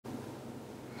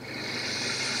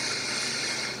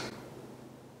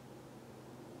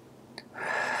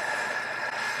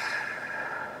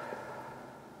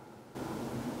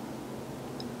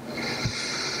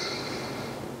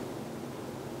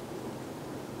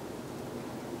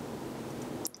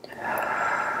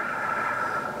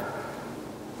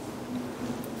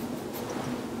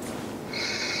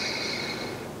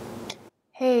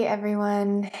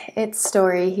everyone, it's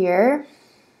Story here,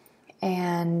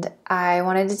 and I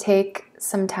wanted to take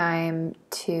some time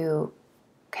to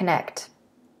connect.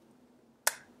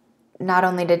 Not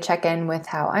only to check in with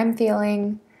how I'm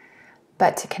feeling,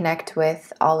 but to connect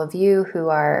with all of you who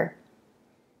are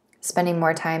spending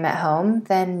more time at home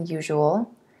than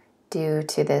usual due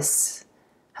to this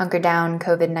hunker down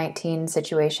COVID-19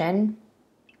 situation.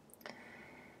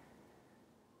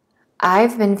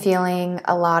 I've been feeling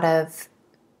a lot of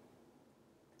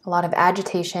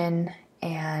agitation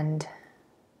and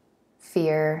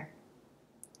fear,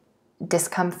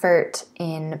 discomfort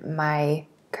in my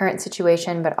current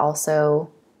situation, but also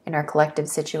in our collective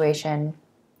situation.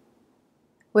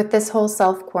 With this whole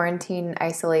self-quarantine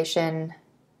isolation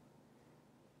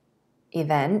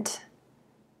event,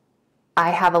 I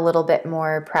have a little bit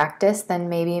more practice than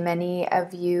maybe many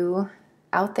of you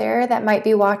out there that might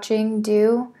be watching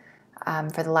do.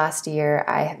 For the last year,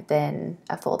 I have been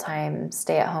a full-time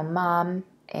stay-at-home mom,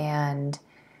 and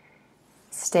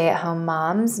stay-at-home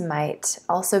moms might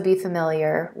also be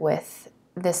familiar with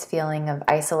this feeling of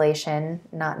isolation,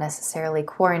 not necessarily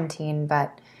quarantine,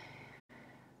 but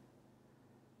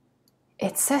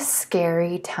it's a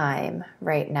scary time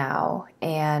right now,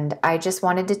 and I just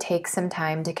wanted to take some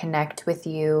time to connect with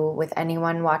you, with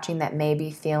anyone watching that may be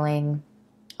feeling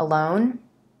alone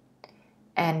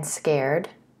and scared.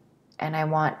 And I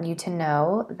want you to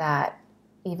know that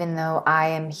even though I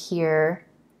am here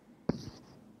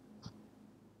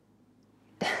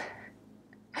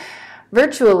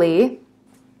virtually,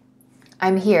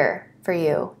 I'm here for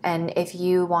you. And if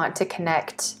you want to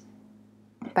connect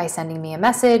by sending me a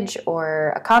message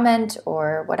or a comment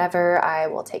or whatever, I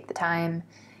will take the time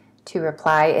to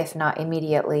reply, if not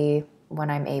immediately, when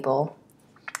I'm able.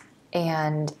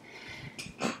 And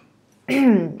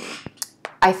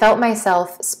I felt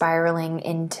myself spiraling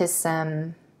into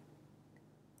some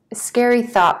scary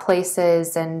thought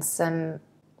places and some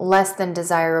less than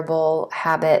desirable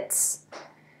habits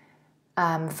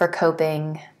for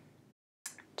coping,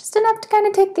 just enough to kind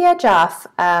of take the edge off.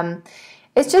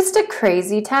 It's just a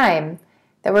crazy time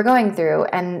that we're going through,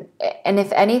 and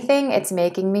if anything, it's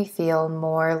making me feel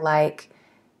more like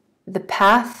the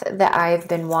path that I've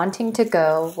been wanting to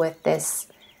go with this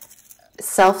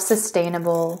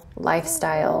self-sustainable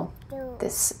lifestyle,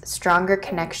 this stronger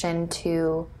connection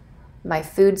to my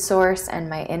food source and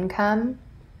my income.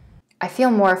 I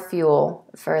feel more fuel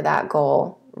for that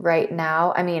goal right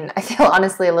now. I mean, I feel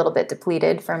honestly a little bit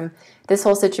depleted from this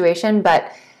whole situation,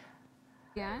 but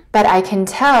I can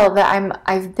tell that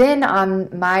I've been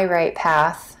on my right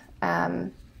path,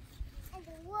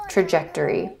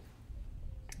 trajectory.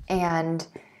 And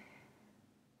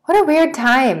what a weird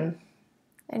time.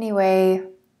 Anyway,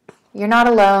 you're not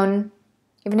alone.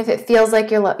 Even if it feels like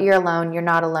you're alone, you're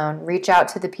not alone. Reach out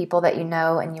to the people that you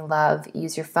know and you love.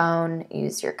 Use your phone,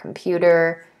 use your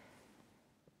computer,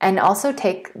 and also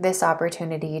take this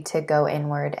opportunity to go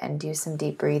inward and do some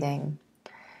deep breathing.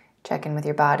 Check in with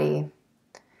your body.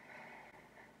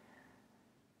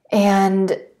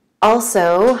 And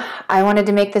also, I wanted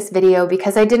to make this video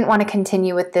because I didn't want to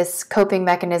continue with this coping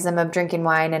mechanism of drinking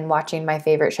wine and watching my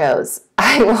favorite shows.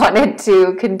 I wanted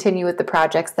to continue with the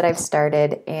projects that I've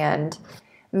started and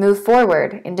move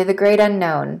forward into the great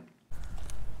unknown.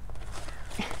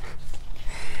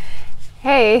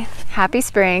 Hey, happy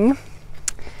spring.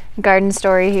 Garden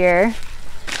Story here.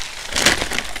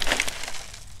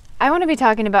 I want to be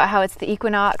talking about how it's the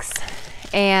equinox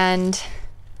and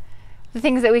the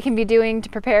things that we can be doing to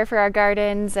prepare for our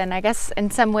gardens, and I guess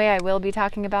in some way I will be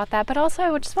talking about that, but also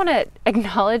I just want to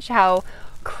acknowledge how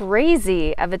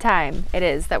crazy of a time it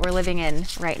is that we're living in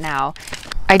right now.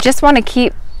 I just want to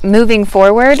keep moving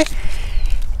forward,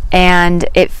 and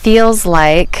it feels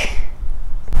like,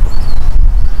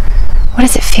 what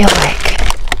does it feel like?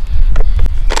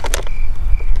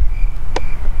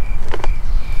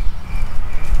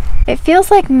 It feels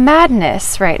like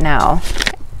madness right now.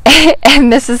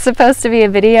 And this is supposed to be a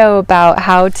video about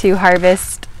how to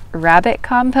harvest rabbit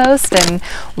compost and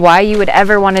why you would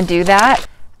ever want to do that.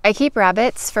 I keep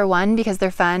rabbits for one because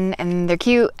they're fun and they're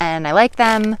cute and I like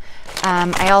them.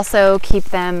 I also keep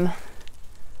them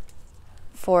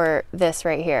for this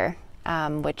right here,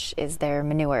 which is their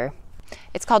manure.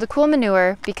 It's called a cool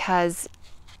manure because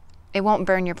it won't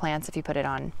burn your plants if you put it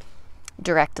on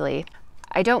directly.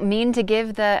 I don't mean to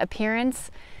give the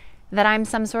appearance that I'm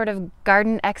some sort of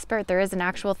garden expert. There is an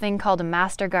actual thing called a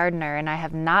master gardener, and I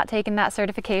have not taken that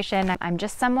certification. I'm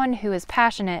just someone who is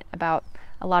passionate about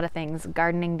a lot of things,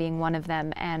 gardening being one of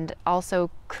them, and also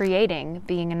creating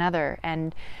being another.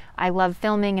 And I love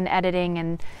filming and editing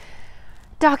and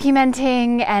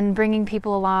documenting and bringing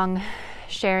people along,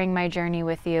 sharing my journey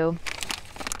with you.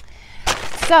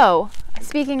 So,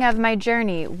 speaking of my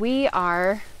journey, we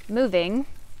are moving,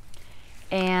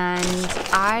 and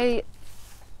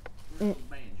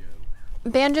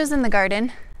Banjo's in the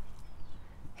garden.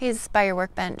 He's by your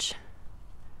workbench.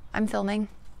 I'm filming.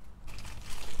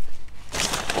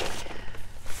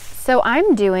 So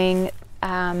I'm doing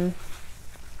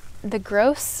the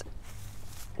gross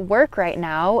work right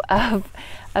now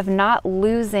of not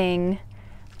losing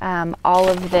all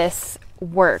of this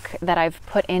work that I've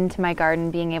put into my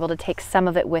garden, being able to take some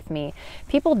of it with me.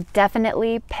 People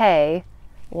definitely pay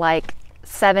like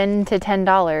 $7 to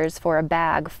 $10 for a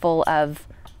bag full of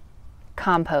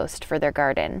compost for their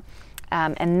garden.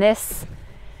 And this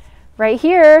right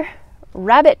here,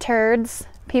 rabbit turds,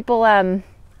 people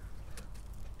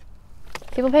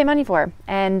pay money for,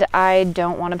 and I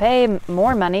don't want to pay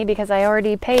more money because I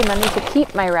already pay money to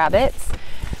keep my rabbits.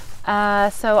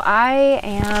 So I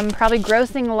am probably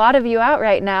grossing a lot of you out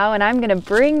right now, and I'm going to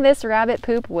bring this rabbit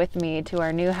poop with me to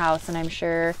our new house, and I'm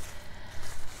sure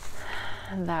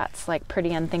that's like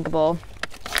pretty unthinkable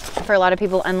for a lot of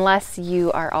people unless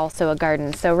you are also a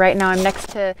garden. So right now I'm next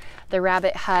to the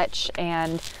rabbit hutch,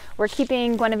 and we're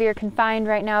keeping Guinevere confined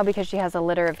right now because she has a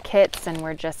litter of kits, and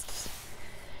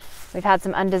we've had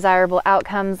some undesirable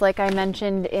outcomes, like I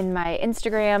mentioned in my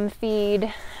Instagram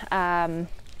feed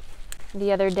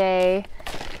the other day.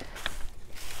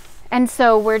 And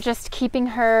so we're just keeping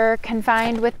her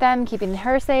confined with them, keeping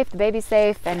her safe, the baby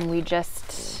safe, and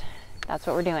that's what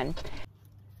we're doing.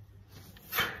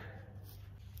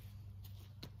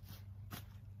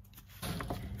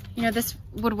 You know, this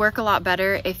would work a lot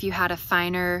better if you had a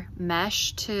finer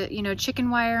mesh to, chicken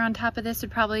wire on top of this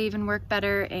would probably even work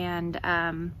better. And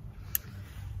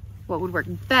what would work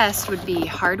best would be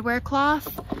hardware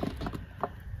cloth.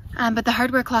 But the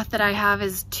hardware cloth that I have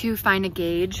is too fine a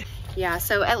gauge. Yeah,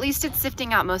 so at least it's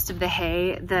sifting out most of the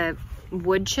hay. The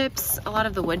wood chips, a lot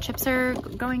of the wood chips are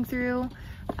going through.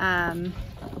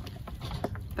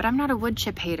 But I'm not a wood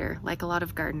chip hater like a lot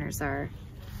of gardeners are.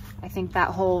 I think that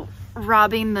whole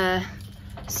robbing the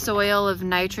soil of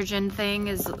nitrogen thing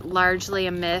is largely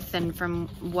a myth, and from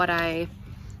what I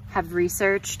have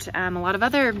researched, a lot of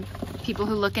other people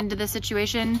who look into the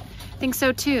situation think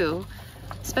so too.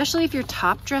 Especially if you're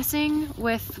top dressing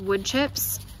with wood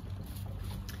chips,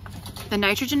 the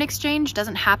nitrogen exchange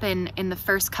doesn't happen in the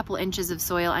first couple inches of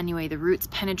soil anyway. The roots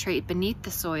penetrate beneath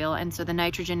the soil, and so the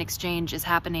nitrogen exchange is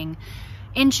happening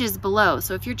inches below.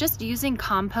 So if you're just using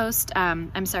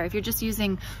if you're just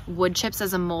using wood chips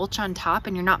as a mulch on top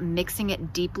and you're not mixing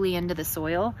it deeply into the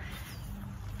soil,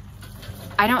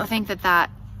 I think that's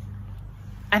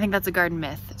a garden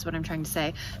myth, is what I'm trying to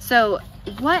say. So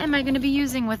what am I going to be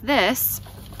using with this?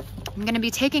 I'm going to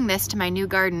be taking this to my new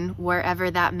garden,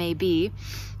 wherever that may be,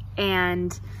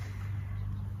 and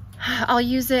I'll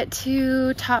use it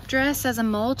to top dress as a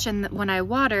mulch, and when I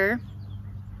water,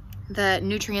 the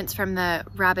nutrients from the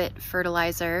rabbit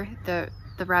fertilizer, the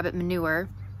rabbit manure,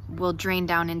 will drain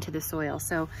down into the soil.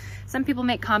 So some people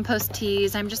make compost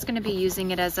teas. I'm just going to be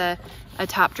using it as a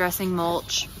top dressing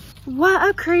mulch. What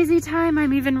a crazy time.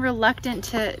 I'm even reluctant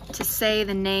to say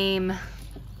the name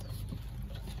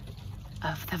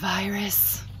of the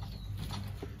virus.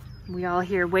 We all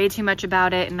hear way too much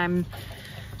about it, and I'm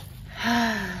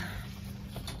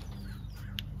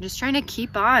just trying to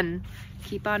keep on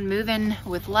moving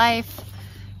with life.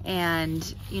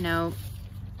 And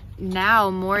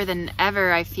now more than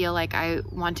ever, I feel like I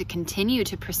want to continue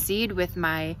to proceed with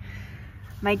my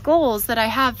goals that I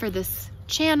have for this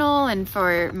channel and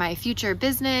for my future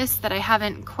business that I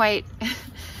haven't quite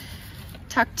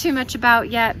talked too much about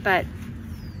yet, but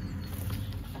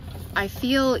I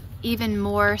feel even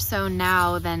more so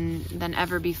now than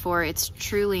ever before, it's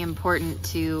truly important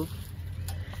to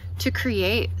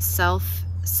create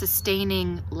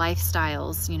self-sustaining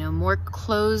lifestyles, more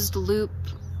closed loop,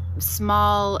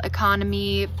 small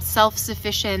economy,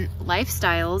 self-sufficient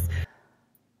lifestyles.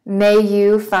 May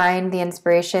you find the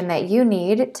inspiration that you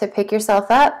need to pick yourself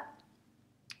up,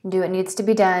 do what needs to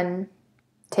be done,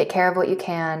 take care of what you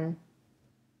can,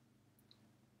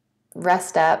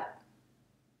 rest up,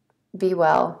 be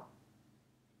well,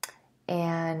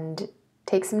 and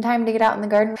take some time to get out in the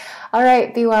garden. All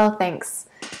right, be well, thanks.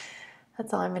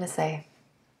 That's all I'm going to say.